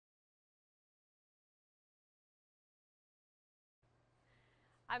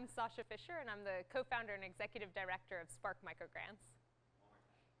I'm Sasha Fisher, and I'm the co-founder and executive director of Spark MicroGrants.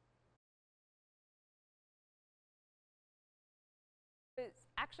 I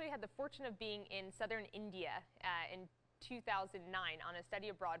actually had the fortune of being in southern India in 2009 on a study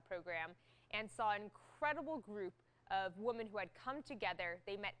abroad program and saw an incredible group of women who had come together.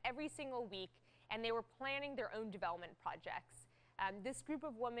 They met every single week, and they were planning their own development projects. This group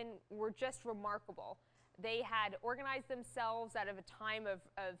of women were just remarkable. They had organized themselves out of a time of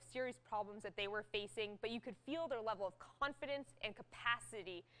serious problems that they were facing, but you could feel their level of confidence and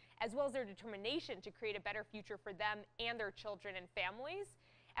capacity, as well as their determination to create a better future for them and their children and families.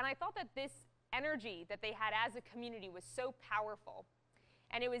 And I thought that this energy that they had as a community was so powerful.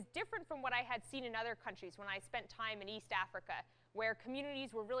 And it was different from what I had seen in other countries when I spent time in East Africa, where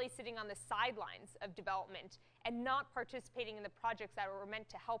communities were really sitting on the sidelines of development and not participating in the projects that were meant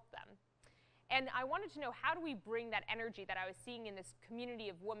to help them. And I wanted to know, how do we bring that energy that I was seeing in this community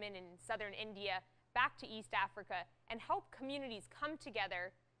of women in southern India back to East Africa and help communities come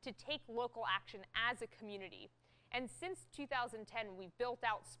together to take local action as a community? And since 2010, we've built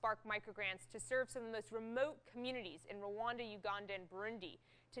out Spark MicroGrants to serve some of the most remote communities in Rwanda, Uganda, and Burundi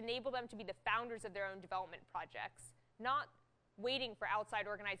to enable them to be the founders of their own development projects, not waiting for outside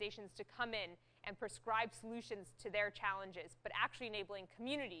organizations to come in and prescribe solutions to their challenges, but actually enabling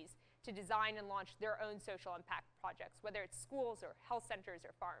communities to design and launch their own social impact projects, whether it's schools or health centers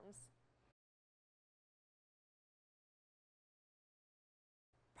or farms.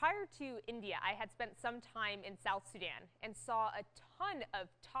 Prior to India, I had spent some time in South Sudan and saw a ton of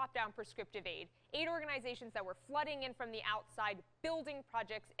top-down prescriptive aid organizations that were flooding in from the outside, building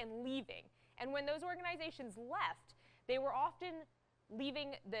projects and leaving. And when those organizations left, they were often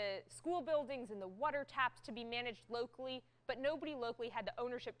leaving the school buildings and the water taps to be managed locally, but nobody locally had the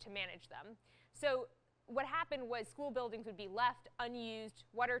ownership to manage them. So what happened was school buildings would be left unused,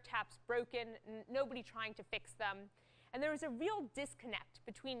 water taps broken, nobody trying to fix them. And there was a real disconnect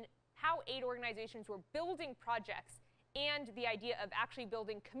between how aid organizations were building projects and the idea of actually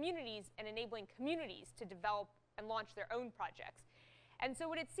building communities and enabling communities to develop and launch their own projects. And so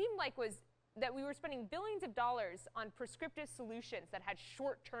what it seemed like was that we were spending billions of dollars on prescriptive solutions that had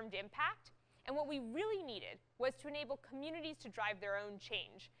short-term impact. And what we really needed was to enable communities to drive their own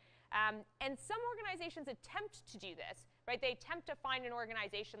change. And some organizations attempt to do this, right? They attempt to find an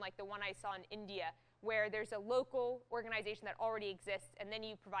organization like the one I saw in India, where there's a local organization that already exists, and then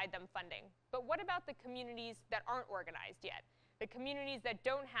you provide them funding. But what about the communities that aren't organized yet? The communities that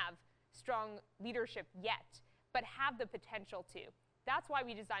don't have strong leadership yet, but have the potential to? That's why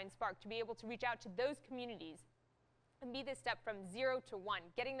we designed Spark, to be able to reach out to those communities and be this step from 0 to 1,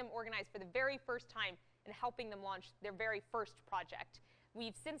 getting them organized for the very first time and helping them launch their very first project.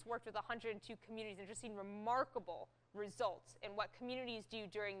 We've since worked with 102 communities and just seen remarkable results in what communities do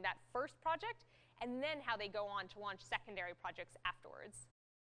during that first project, and then how they go on to launch secondary projects afterwards.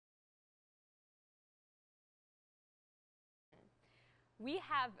 We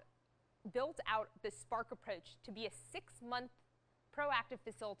have built out the Spark approach to be a 6-month proactive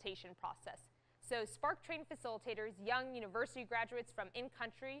facilitation process. So Spark trained facilitators, young university graduates from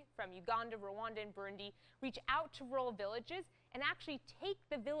in-country, from Uganda, Rwanda, and Burundi, reach out to rural villages and actually take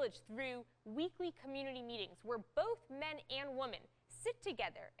the village through weekly community meetings where both men and women sit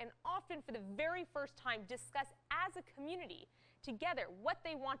together and often for the very first time discuss as a community together what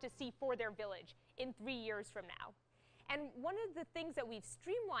they want to see for their village in 3 years from now. And one of the things that we've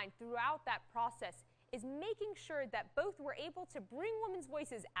streamlined throughout that process is making sure that both we're able to bring women's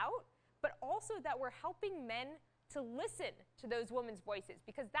voices out, but also that we're helping men to listen to those women's voices,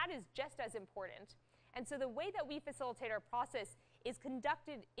 because that is just as important. And so the way that we facilitate our process is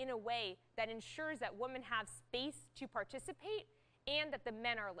conducted in a way that ensures that women have space to participate and that the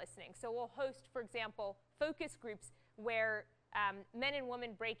men are listening. So we'll host, for example, focus groups where men and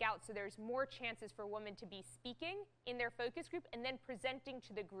women break out, so there's more chances for women to be speaking in their focus group and then presenting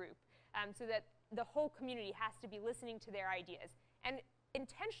to the group, so that the whole community has to be listening to their ideas. And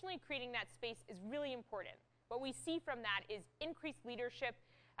intentionally creating that space is really important. What we see from that is increased leadership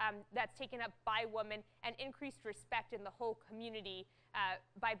that's taken up by women and increased respect in the whole community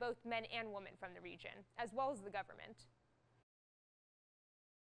by both men and women from the region, as well as the government.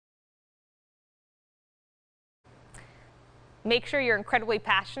 Make sure you're incredibly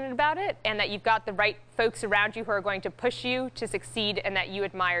passionate about it and that you've got the right folks around you who are going to push you to succeed and that you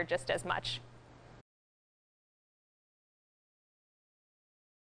admire just as much.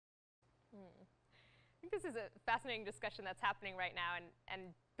 I think this is a fascinating discussion that's happening right now, and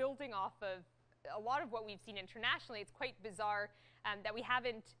building off of a lot of what we've seen internationally, it's quite bizarre that we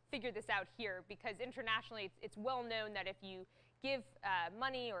haven't figured this out here, because internationally it's well known that if you give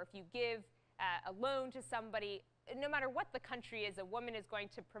money or if you give a loan to somebody, no matter what the country is, a woman is going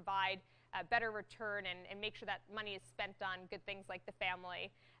to provide a better return and make sure that money is spent on good things like the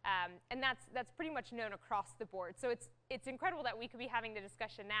family. And that's pretty much known across the board. So it's incredible that we could be having the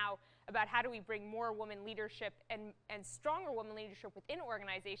discussion now about how do we bring more women leadership and stronger women leadership within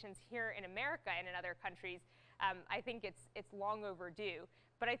organizations here in America and in other countries. I think it's long overdue.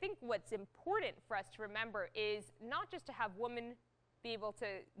 But I think what's important for us to remember is not just to have women be able to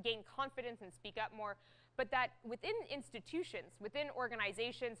gain confidence and speak up more, but that within institutions, within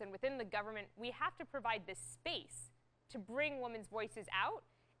organizations, and within the government, we have to provide this space to bring women's voices out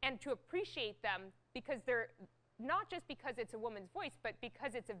and to appreciate them, because they're not just because it's a woman's voice, but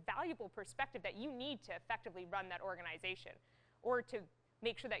because it's a valuable perspective that you need to effectively run that organization or to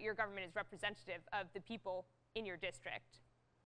make sure that your government is representative of the people in your district.